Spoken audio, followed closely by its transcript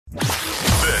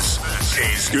This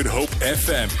is Good Hope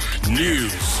FM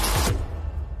News.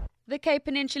 The Cape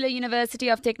Peninsula University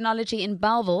of Technology in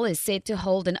Bellville is set to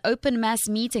hold an open mass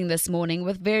meeting this morning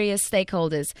with various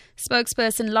stakeholders.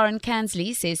 Spokesperson Lauren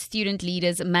Kansley says student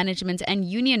leaders, management and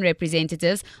union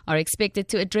representatives are expected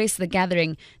to address the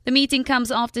gathering. The meeting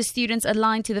comes after students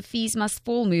aligned to the Fees Must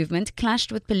Fall movement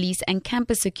clashed with police and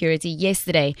campus security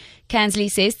yesterday. Kansley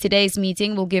says today's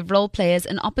meeting will give role players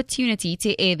an opportunity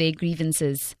to air their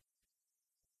grievances.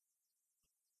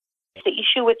 The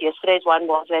issue with yesterday's one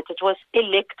was that it was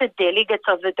elected delegates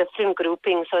of the different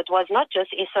groupings, so it was not just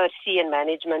SRC and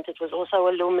management, it was also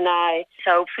alumni.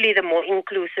 So hopefully the more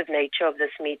inclusive nature of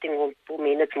this meeting will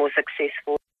mean it's more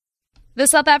successful. The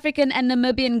South African and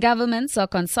Namibian governments are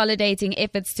consolidating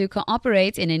efforts to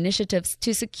cooperate in initiatives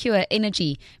to secure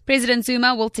energy. President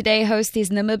Zuma will today host his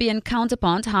Namibian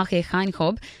counterpart, Hage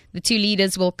Geingob. The two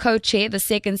leaders will co-chair the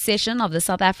second session of the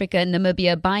South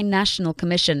Africa-Namibia Binational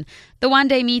Commission. The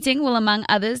one-day meeting will, among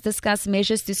others, discuss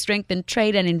measures to strengthen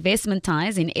trade and investment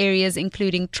ties in areas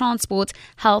including transport,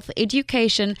 health,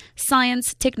 education,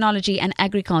 science, technology and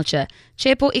agriculture.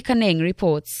 Chepo Ikaneng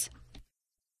reports.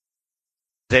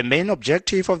 The main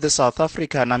objective of the South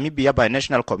Africa-Namibia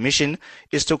Binational Commission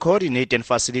is to coordinate and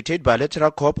facilitate bilateral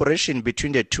cooperation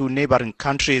between the two neighboring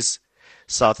countries.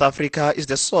 South Africa is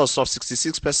the source of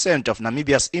 66% of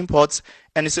Namibia's imports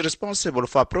and is responsible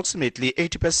for approximately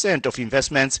 80% of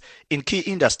investments in key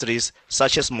industries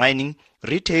such as mining,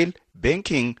 retail,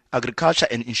 banking, agriculture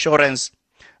and insurance.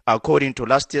 According to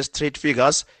last year's trade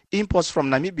figures, imports from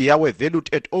Namibia were valued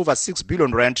at over 6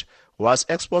 billion rand, whilst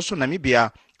exports to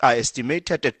Namibia are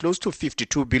estimated at close to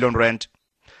 52 billion rand.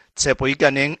 Tsepo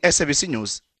Ikaneng, SABC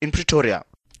News, in Pretoria.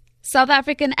 South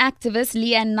African activist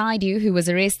Leanne Naidoo, who was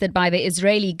arrested by the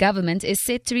Israeli government, is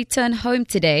set to return home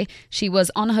today. She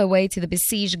was on her way to the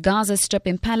besieged Gaza Strip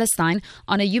in Palestine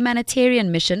on a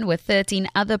humanitarian mission with 13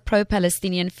 other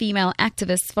pro-Palestinian female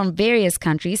activists from various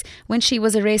countries when she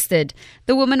was arrested.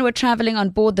 The women were traveling on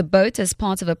board the boat as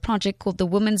part of a project called the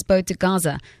Women's Boat to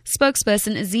Gaza.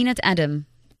 Spokesperson Zinat Adam.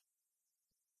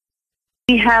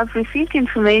 We have received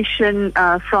information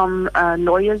from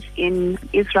lawyers in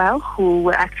Israel who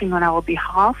were acting on our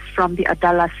behalf from the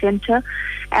Adallah Center,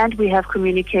 and we have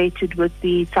communicated with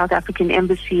the South African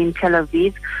Embassy in Tel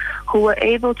Aviv, who were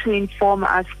able to inform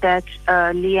us that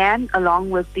Leanne, along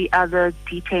with the other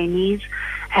detainees,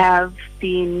 have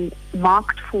been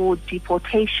marked for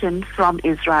deportation from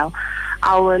Israel.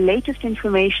 Our latest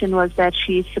information was that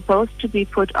she is supposed to be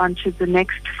put onto the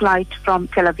next flight from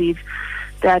Tel Aviv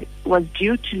that was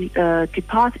due to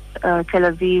depart Tel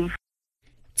Aviv.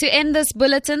 To end this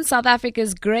bulletin, South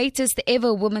Africa's greatest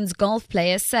ever women's golf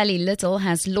player, Sally Little,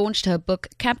 has launched her book,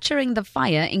 Capturing the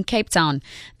Fire, in Cape Town.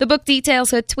 The book details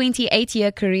her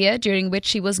 28-year career during which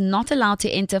she was not allowed to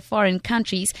enter foreign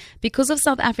countries because of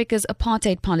South Africa's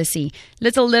apartheid policy.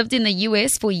 Little lived in the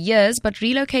US for years but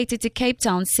relocated to Cape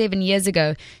Town 7 years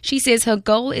ago. She says her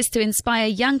goal is to inspire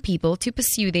young people to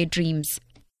pursue their dreams.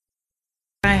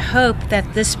 I hope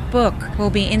that this book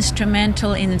will be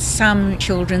instrumental in some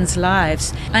children's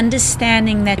lives,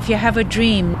 understanding that if you have a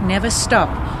dream, never stop,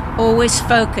 always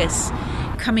focus.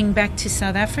 Coming back to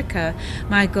South Africa,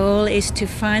 my goal is to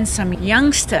find some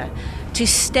youngster to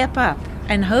step up,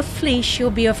 and hopefully she'll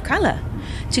be of color,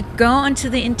 to go onto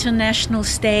the international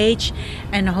stage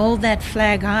and hold that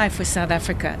flag high for South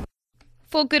Africa.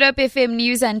 For Good Hope FM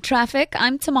News and Traffic,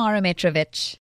 I'm Tamara Mitrovic.